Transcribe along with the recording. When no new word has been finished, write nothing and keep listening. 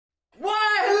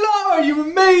you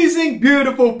amazing,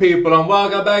 beautiful people, and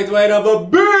welcome back to another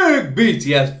big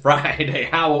BTS Friday.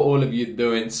 How are all of you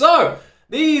doing? So,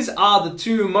 these are the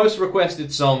two most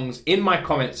requested songs in my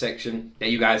comment section that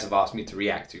you guys have asked me to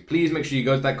react to. Please make sure you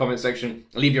go to that comment section,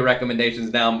 leave your recommendations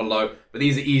down below, but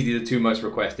these are easily the two most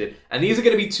requested. And these are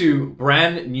going to be two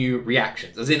brand new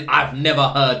reactions, as in I've never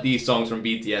heard these songs from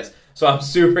BTS, so I'm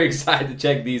super excited to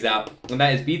check these out. And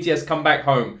that is BTS Come Back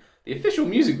Home, the official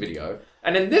music video.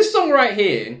 And then this song right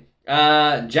here,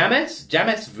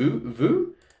 Jamais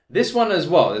Vu. This one as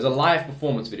well, there's a live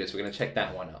performance video, so we're going to check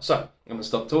that one out. So, I'm going to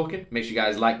stop talking. Make sure you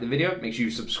guys like the video. Make sure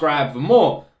you subscribe for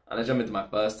more. And I jump into my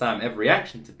first time ever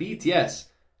reaction to BTS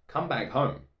Come Back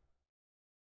Home.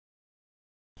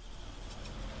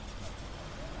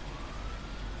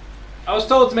 I was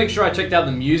told to make sure I checked out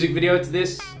the music video to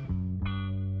this.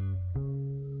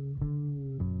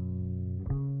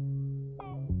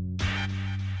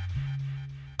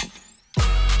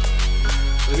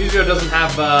 The music video doesn't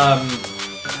have,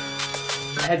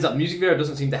 heads up, music video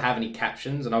doesn't seem to have any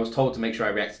captions, and I was told to make sure I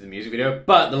react to the music video,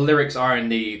 but the lyrics are in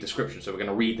the description, so we're going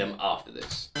to read them after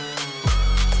this.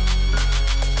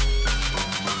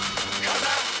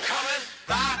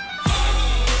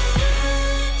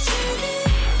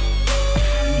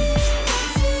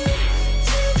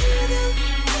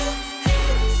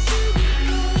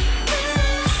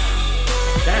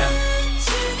 Damn.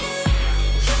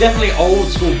 Definitely old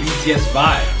school BTS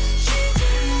vibes.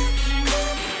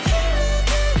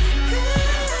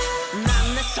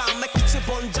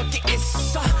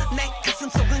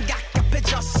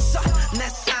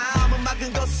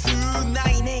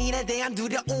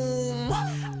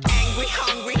 Angry,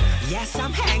 hungry, yes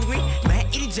I'm hungry.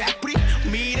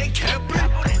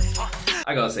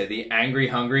 I gotta say, the angry,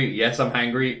 hungry, yes I'm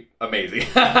hungry, amazing.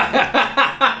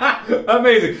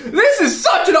 Amazing. This is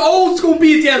such an old school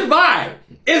BTS vibe.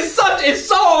 It's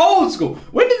so old school.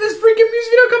 When did this freaking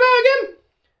music video come out again?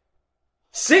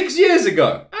 6 years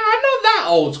ago. I'm not that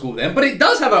old school then, but it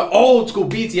does have an old school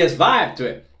BTS vibe to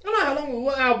it. I don't know how long,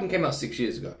 what album came out 6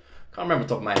 years ago? Can't remember off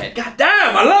the top of my head. God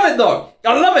damn, I love it though.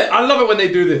 I love it. I love it when they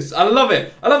do this. I love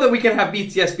it. I love that we can have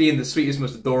BTS being the sweetest,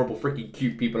 most adorable, freaking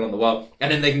cute people in the world,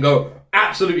 and then they can go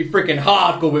absolutely freaking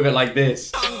hardcore with it like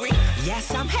this. Hungry,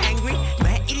 yes I'm hungry.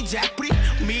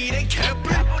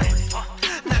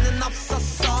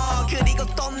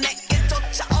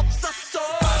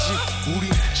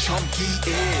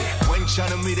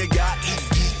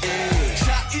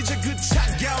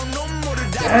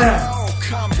 Damn.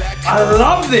 I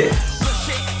love this.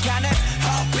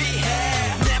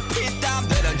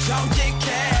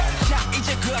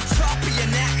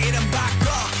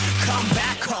 Come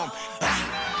back home.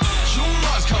 You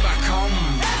must come back home.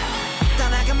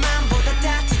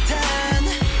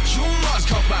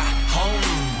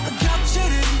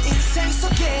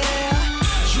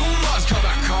 You must come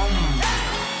back home.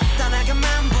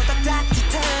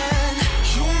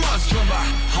 You must come back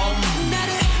home. You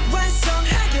must come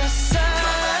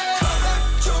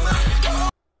back home.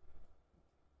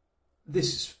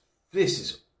 This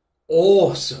is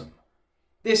awesome.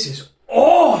 This is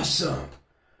awesome.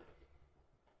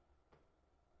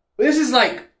 This is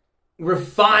like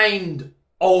refined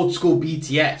old school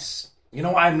BTS. You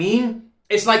know what I mean?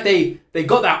 It's like they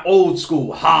got that old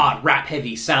school hard rap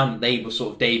heavy sound that they were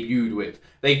sort of debuted with.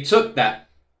 They took that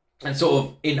and sort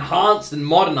of enhanced and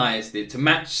modernized it to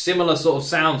match similar sort of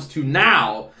sounds to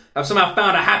now. Have somehow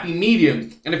found a happy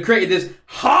medium and have created this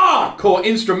hardcore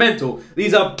instrumental.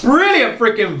 These are brilliant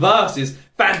freaking verses,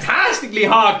 fantastically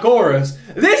hard chorus.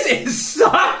 This is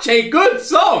such a good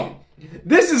song.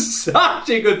 This is such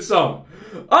a good song.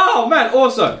 Oh man,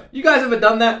 also, you guys ever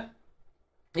done that?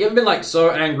 You ever been like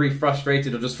so angry,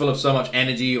 frustrated, or just full of so much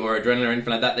energy or adrenaline or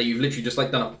anything like that that you've literally just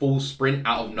like done a full sprint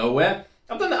out of nowhere?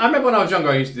 I've done that. I remember when I was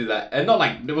younger I used to do that, and not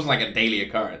like, it wasn't like a daily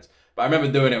occurrence. But I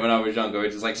remember doing it when I was younger.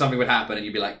 It's just like something would happen and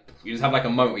you'd be like, you just have like a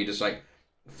moment where you just like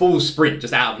full sprint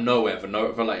just out of nowhere for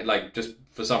like just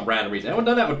for some random reason. Anyone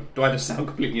done that, or do I just sound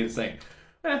completely insane?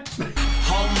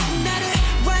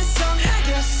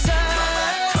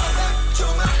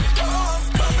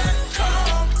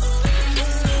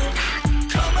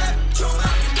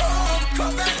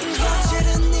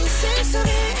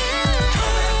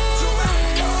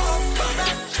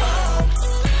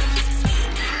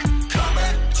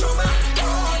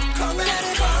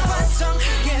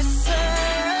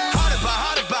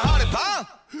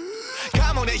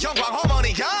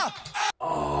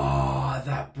 Oh,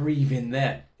 that breathe in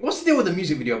there. What's the deal with the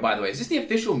music video, by the way? Is this the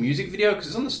official music video? Because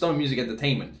it's on the Stone Music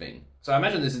Entertainment thing. So I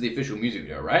imagine this is the official music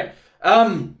video, right?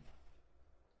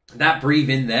 That breathe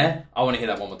in there, I want to hear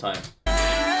that one more time.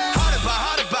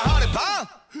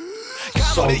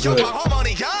 so good.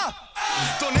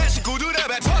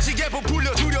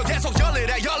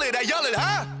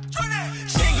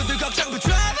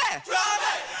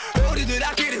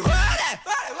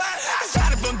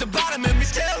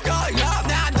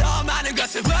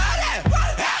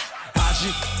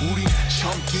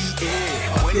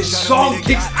 This song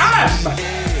kicks ass, man.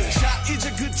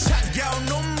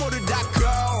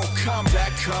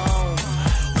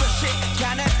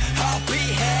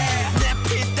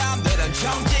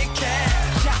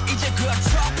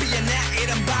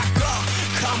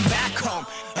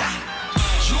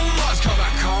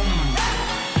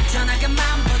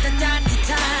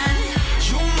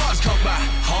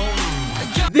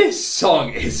 This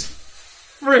song is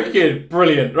freaking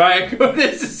brilliant, right?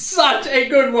 This is such a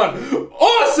good one.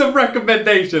 Awesome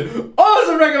recommendation.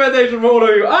 Awesome recommendation from all of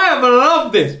you. I have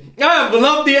loved this. I have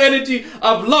loved the energy.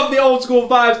 I've loved the old school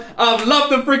vibes. I've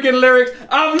loved the freaking lyrics.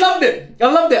 I've loved it.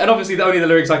 I loved it. And obviously only the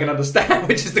lyrics I can understand,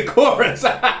 which is the chorus.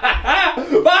 But I've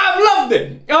loved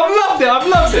it. I've loved it. I've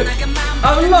loved it.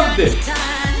 I've loved it.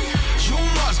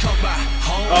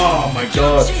 Oh my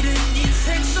god.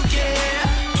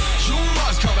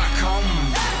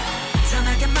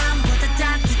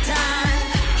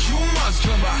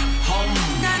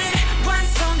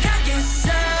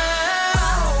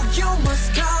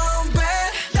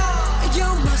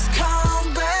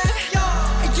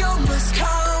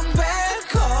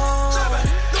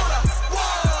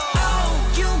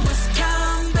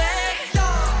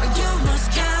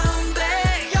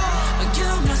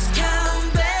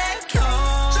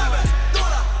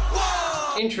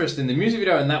 Interesting. The music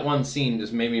video in that one scene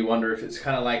just made me wonder if it's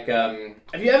kind of like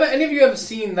have you ever, any of you ever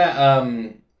seen that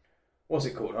what's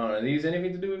it called? I don't know, are these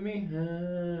anything to do with me?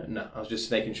 No, I was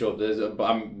just making sure there's a,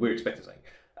 but we're expecting something.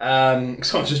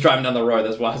 So I was just driving down the road,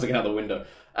 that's why I was looking out the window.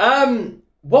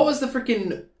 What was the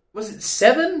freaking, was it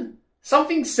Seven?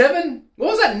 Something Seven?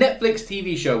 What was that Netflix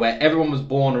TV show where everyone was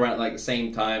born around like the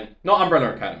same time? Not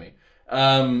Umbrella Academy.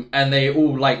 And they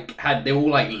all like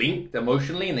linked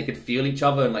emotionally, and they could feel each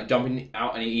other and like jumping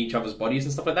out in each other's bodies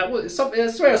and stuff like that. I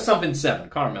swear it was something Seven.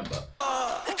 Can't remember.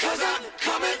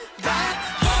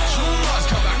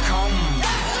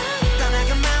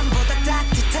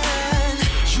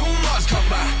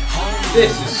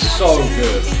 This is so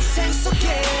good.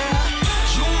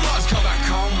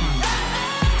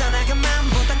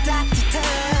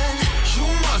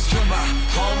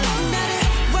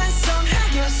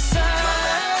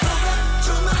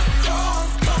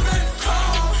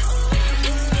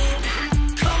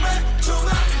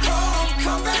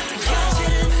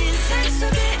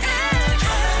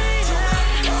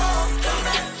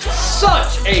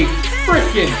 Such a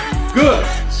freaking good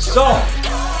song.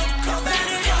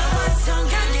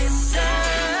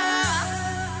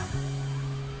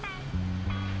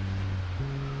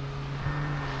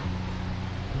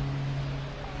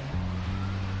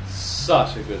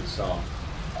 Such a good song.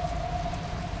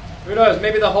 Who knows?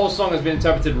 Maybe the whole song has been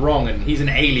interpreted wrong, and he's an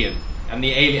alien, and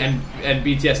the alien and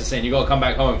BTS is saying you gotta come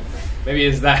back home. Maybe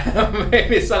it's that.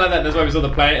 Maybe it's something like that. That's why we saw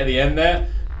the planet at the end there.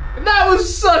 And that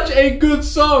was such a good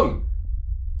song.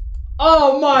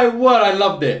 Oh my word, I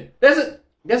loved it. There's an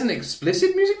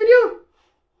explicit music video?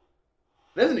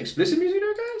 There's an explicit music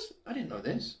video, guys? I didn't know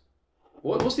this.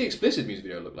 What's the explicit music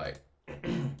video look like?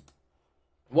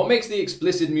 What makes the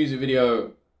explicit music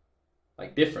video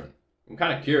like different? I'm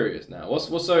kind of curious now.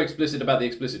 What's so explicit about the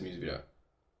explicit music video?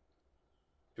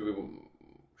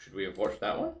 Should we have watched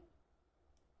that one?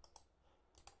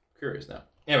 Curious now.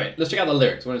 Anyway, let's check out the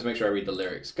lyrics. I wanted to make sure I read the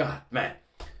lyrics. God, man.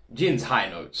 Jin's high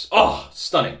notes. Oh,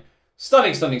 stunning.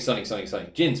 Stunning, stunning, stunning, stunning,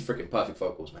 stunning. Jin's freaking perfect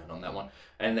vocals, man, on that one.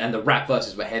 And the rap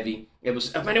verses were heavy. It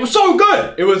was, man, it was so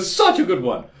good! It was such a good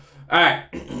one.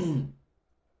 Alright. Because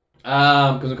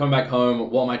I'm coming back home.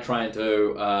 What am I trying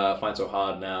to find so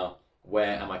hard now?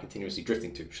 Where am I continuously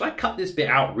drifting to? Should I cut this bit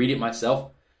out, read it myself?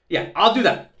 Yeah, I'll do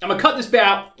that. I'm gonna cut this bit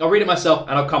out, I'll read it myself,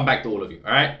 and I'll come back to all of you,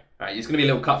 alright? Alright, it's gonna be a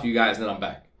little cut for you guys, and then I'm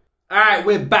back. Alright,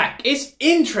 we're back. It's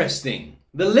interesting.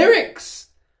 The lyrics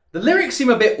seem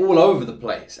a bit all over the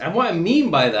place. And what I mean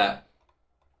by that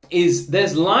is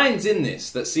there's lines in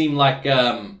this that seem like,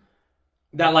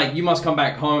 that like, you must come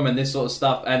back home and this sort of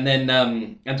stuff. And then,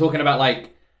 and talking about like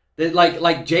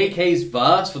JK's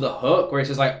verse for the hook, where it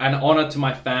says like, an honor to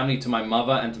my family, to my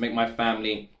mother, and to make my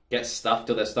family get stuffed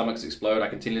till their stomachs explode. I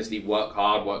continuously work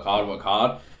hard, work hard, work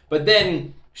hard. But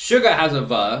then Sugar has a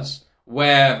verse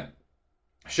where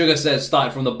Sugar says,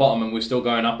 started from the bottom and we're still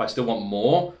going up, I still want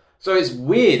more. So it's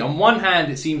weird. On one hand,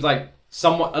 it seems like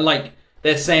somewhat like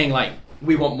they're saying like,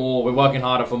 we want more, we're working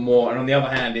harder for more. And on the other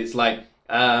hand, it's like,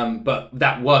 but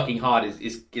that working hard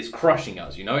is crushing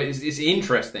us, you know? It's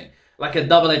interesting. like a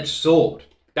double-edged sword.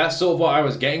 That's sort of what I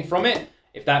was getting from it,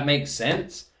 if that makes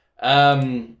sense.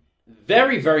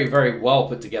 Very, very, very well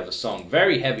put together song.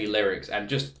 Very heavy lyrics, and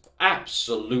just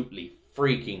absolutely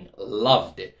freaking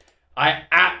loved it. I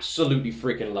absolutely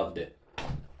freaking loved it.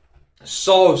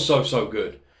 So, so, so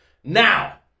good.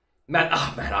 Now, man,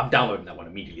 I'm downloading that one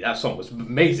immediately. That song was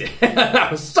amazing.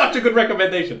 That was such a good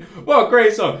recommendation. What a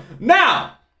great song.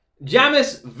 Now,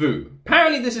 Jamais Vu.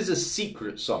 Apparently this is a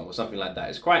secret song or something like that.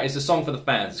 It's a song for the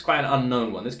fans. It's quite an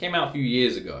unknown one. This came out a few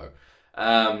years ago.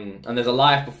 And there's a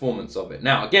live performance of it.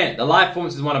 Now, again, the live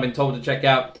performance is one I've been told to check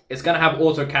out. It's going to have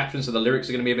auto caption, so the lyrics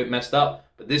are going to be a bit messed up.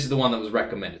 But this is the one that was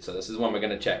recommended, so this is the one we're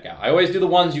going to check out. I always do the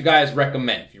ones you guys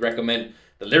recommend. If you recommend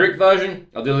the lyric version,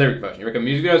 I'll do the lyric version. You recommend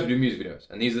music videos, we do music videos.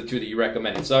 And these are the two that you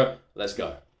recommended. So, let's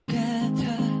go.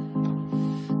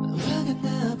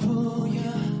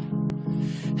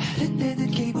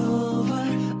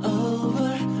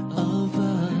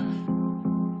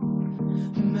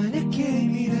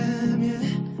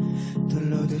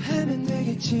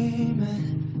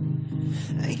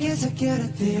 I guess I gotta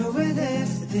deal with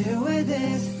this real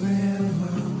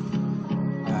world.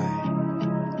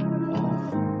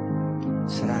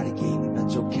 차라리 게임이면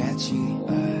좋겠지.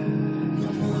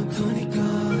 너무 아프니까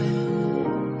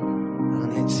I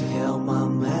need to heal my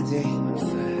melody.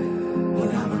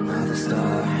 But I'm another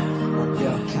star.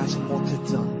 완벽하지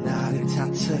못했던 나를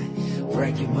탓해.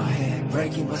 Breaking my head,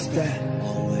 breaking my step.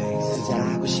 Always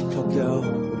잘하고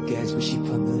싶었고 깨지고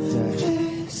싶었는데.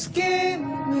 Just give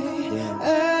me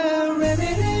a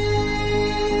remedy.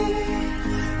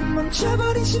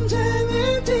 멈춰버린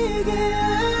심장을 뛰게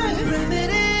할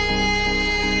remedy.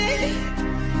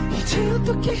 이제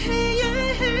어떻게 해야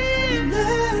해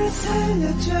나를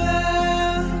살려줘.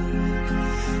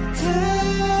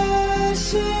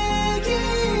 다시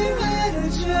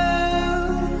기회를 줘.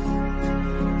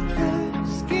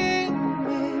 Just give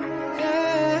me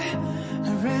a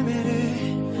remedy,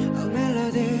 a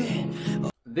melody.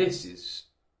 This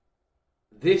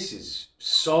is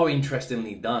so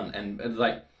interestingly done and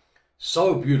like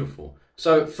so beautiful.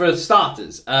 So for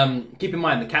starters, keep in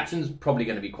mind the caption's probably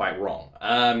going to be quite wrong.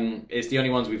 It's the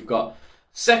only ones we've got.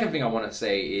 Second thing I want to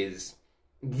say is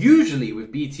usually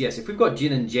with BTS, if we've got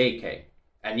Jin and JK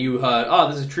and you heard, oh,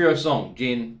 there's a trio song,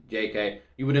 Jin, JK,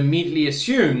 you would immediately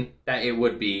assume that it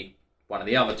would be one of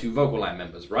the other two vocal line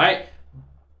members, right?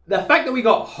 The fact that we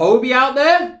got Hobie out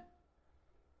there,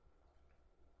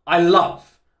 I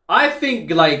love. I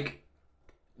think, like,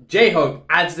 J-Hope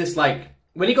adds this, like,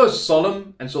 when he goes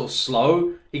solemn and sort of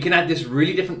slow, he can add this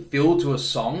really different feel to a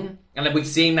song. And like, we're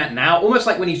seeing that now, almost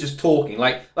like when he's just talking.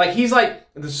 Like he's like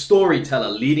the storyteller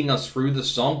leading us through the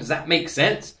song. Does that make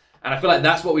sense? And I feel like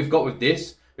that's what we've got with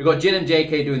this. We've got Jin and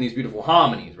JK doing these beautiful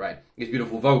harmonies, right? These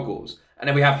beautiful vocals. And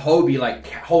then we have Hobie, like,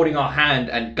 holding our hand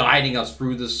and guiding us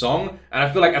through the song. And I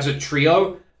feel like as a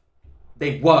trio,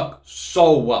 they work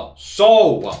so well.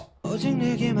 So well. 오직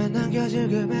내게만 남겨질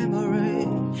그 memory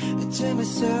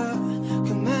이쯤에서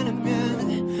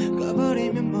그만하면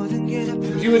꺼버리면 모든 게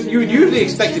잡혀. You would usually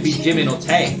expect to be Jimin or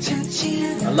Tae.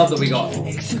 I love that we got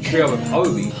a trio with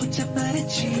Hobie.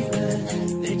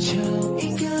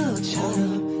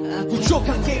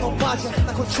 부족한 게임 맞아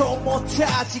나 컨트롤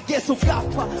못하지 계속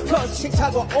아파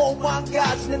컨생차고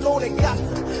오만가지 내 노래 같아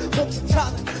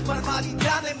멈칫하는 말 한마디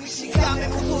나의 미시감에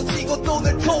무서지고 또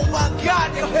늘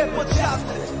도망가려 해보자.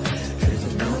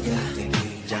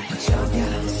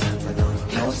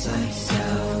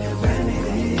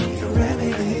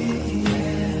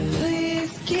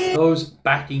 Those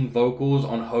backing vocals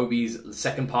on Hobie's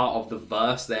second part of the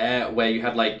verse there, where you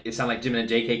had like, it sounded like Jimin and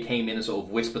JK came in and sort of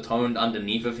whisper toned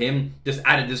underneath of him, just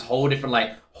added this whole different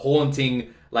like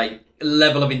haunting like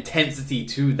level of intensity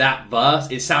to that verse.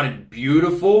 It sounded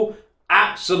beautiful,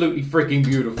 absolutely freaking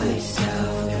beautiful.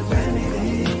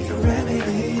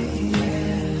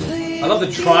 I love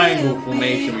the triangle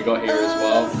formation we got here as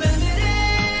well.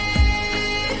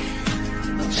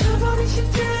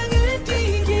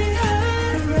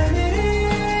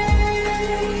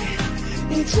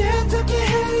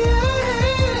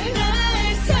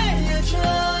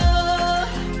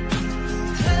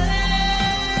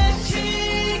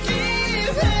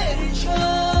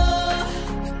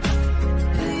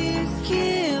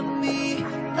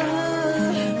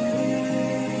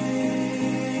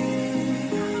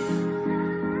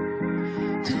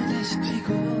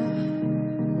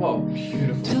 What a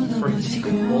beautiful freaking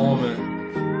performance.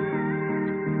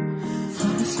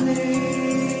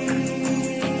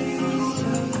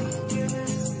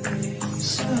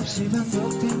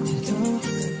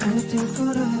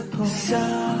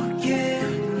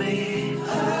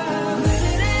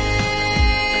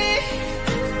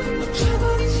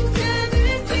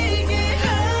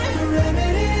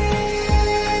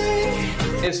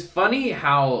 it's funny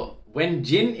how when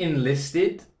Jin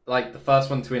enlisted, like the first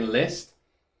one to enlist,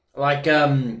 like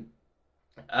everything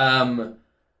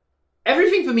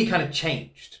for me kind of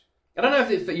changed. I don't know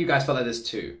if you guys felt like this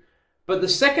too, but the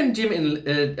second Jin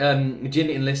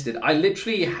enlisted, I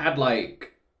literally had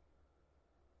like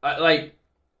I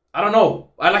don't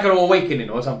know, I had like an awakening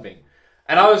or something,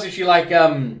 and I was literally like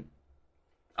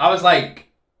I was like,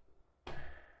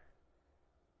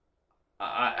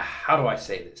 how do I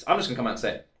say this? I'm just gonna come out and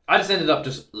say it. I just ended up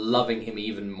just loving him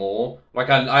even more. Like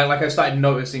I started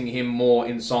noticing him more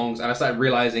in songs, and I started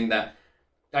realizing that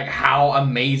like how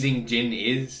amazing Jin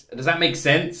is. Does that make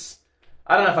sense?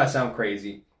 I don't know if I sound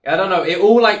crazy. I don't know. It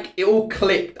all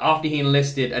clicked after he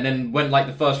enlisted, and then when like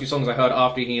the first few songs I heard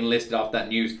after he enlisted, after that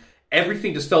news,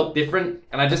 everything just felt different,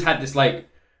 and I just had this like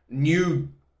new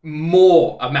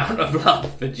more amount of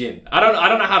love for Jin. I don't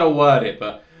know how to word it,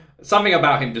 but something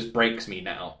about him just breaks me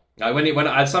now. Like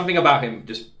when something about him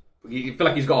just, you feel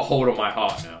like he's got a hold on my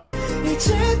heart now.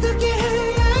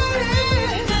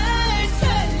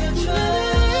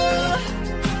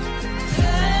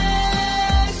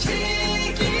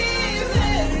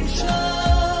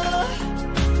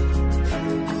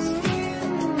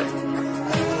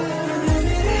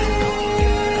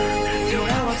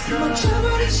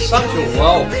 Such a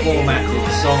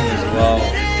well-formatted song as well.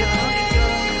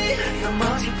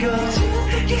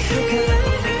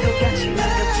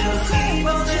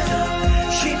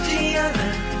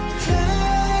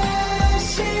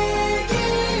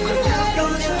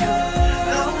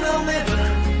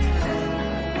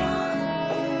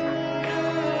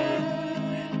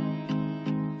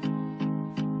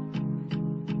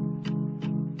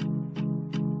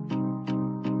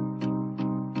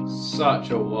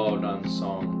 Such a well-done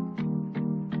song.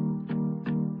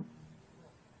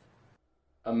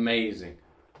 Amazing.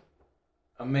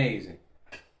 Amazing.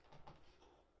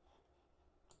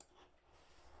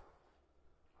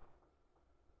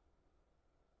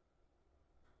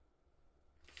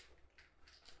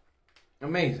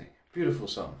 Amazing. Beautiful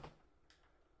song.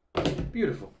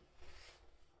 Beautiful.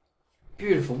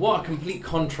 Beautiful. What a complete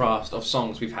contrast of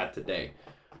songs we've had today.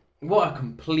 What a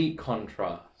complete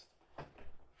contrast.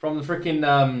 From the freaking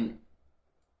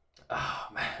oh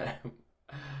man.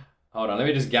 Hold on, let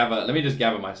me just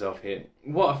gather myself here.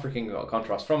 What a freaking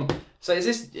contrast. From, so is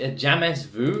this Jamais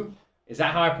Vu? Is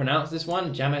that how I pronounce this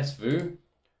one? Jamais Vu?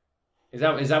 Is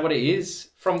that what it is?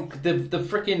 From the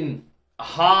freaking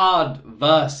hard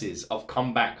verses of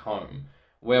Come Back Home,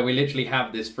 where we literally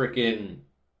have this freaking,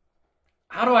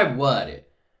 how do I word it?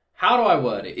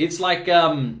 It's like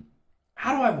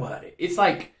how do I word it? It's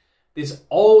like this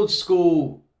old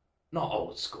school, not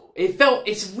old school.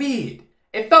 It's weird.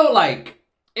 It felt like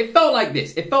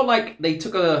this. It felt like they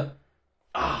took a,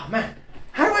 man,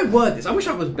 how do I word this? I wish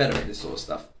I was better at this sort of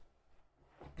stuff.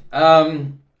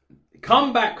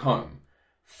 Come Back Home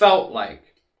felt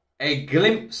like a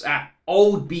glimpse at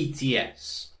old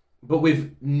BTS, but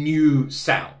with new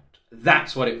sound.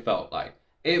 That's what it felt like.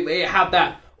 It had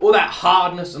that, all that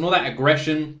hardness and all that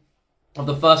aggression of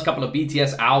the first couple of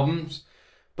BTS albums,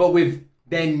 but with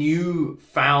their new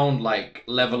found like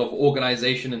level of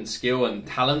organization and skill and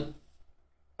talent,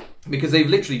 because they've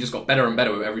literally just got better and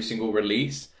better with every single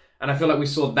release. And I feel like we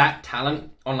saw that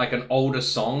talent on like an older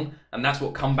song, and that's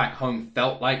what Come Back Home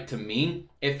felt like to me.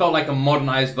 It felt like a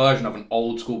modernized version of an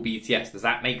old school BTS. Does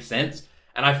that make sense?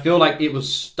 And I feel like it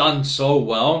was done so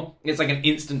well. It's like an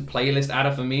instant playlist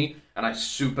adder for me, and I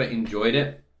super enjoyed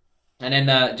it. And then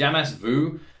Jamais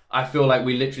Vu, I feel like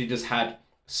we literally just had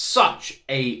such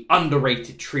a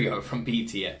underrated trio from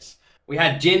BTS. We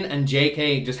had Jin and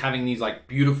JK just having these like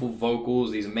beautiful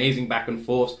vocals, these amazing back and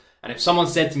forths. And if someone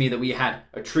said to me that we had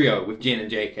a trio with Jin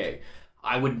and JK,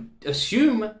 I would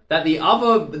assume that the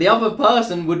other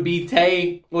person would be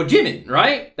Tae or Jimin,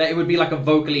 right? That it would be like a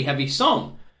vocally heavy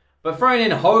song. But throwing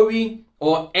in Hobie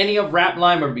or any of Rap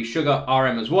Line, whether it be Sugar,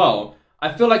 RM as well,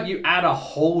 I feel like you add a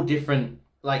whole different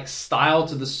like style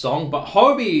to the song. But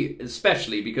Hobie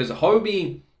especially, because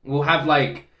Hobie will have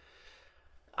like,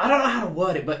 I don't know how to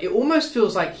word it, but it almost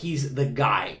feels like he's the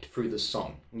guide through the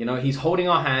song. You know, he's holding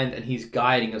our hand and he's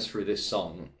guiding us through this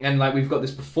song. And like we've got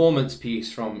this performance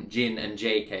piece from Jin and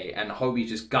JK, and Hobie's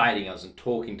just guiding us and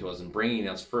talking to us and bringing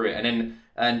us through it. And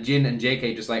then Jin and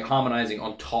JK just like harmonizing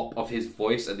on top of his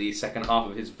voice at the second half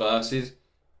of his verses.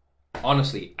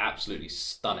 Honestly, absolutely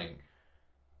stunning.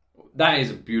 That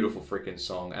is a beautiful freaking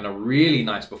song and a really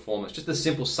nice performance. Just the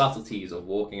simple subtleties of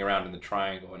walking around in the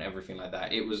triangle and everything like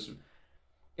that.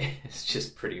 It's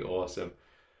just pretty awesome.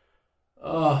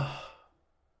 Oh,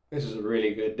 this was a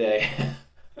really good day.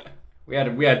 we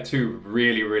had two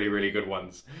really good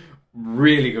ones.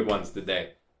 Really good ones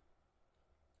today.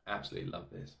 Absolutely love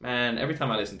this. Man, every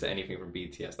time I listen to anything from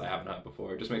BTS that I haven't heard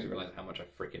before, it just makes me realize how much I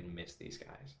freaking miss these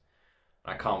guys.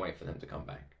 I can't wait for them to come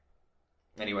back.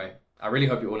 Anyway, I really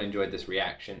hope you all enjoyed this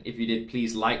reaction. If you did,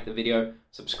 please like the video,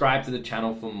 subscribe to the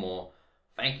channel for more.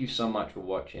 Thank you so much for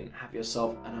watching. Have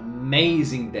yourself an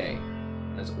amazing day.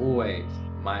 And as always,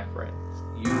 my friends,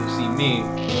 you will see me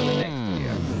in the next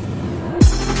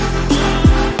video.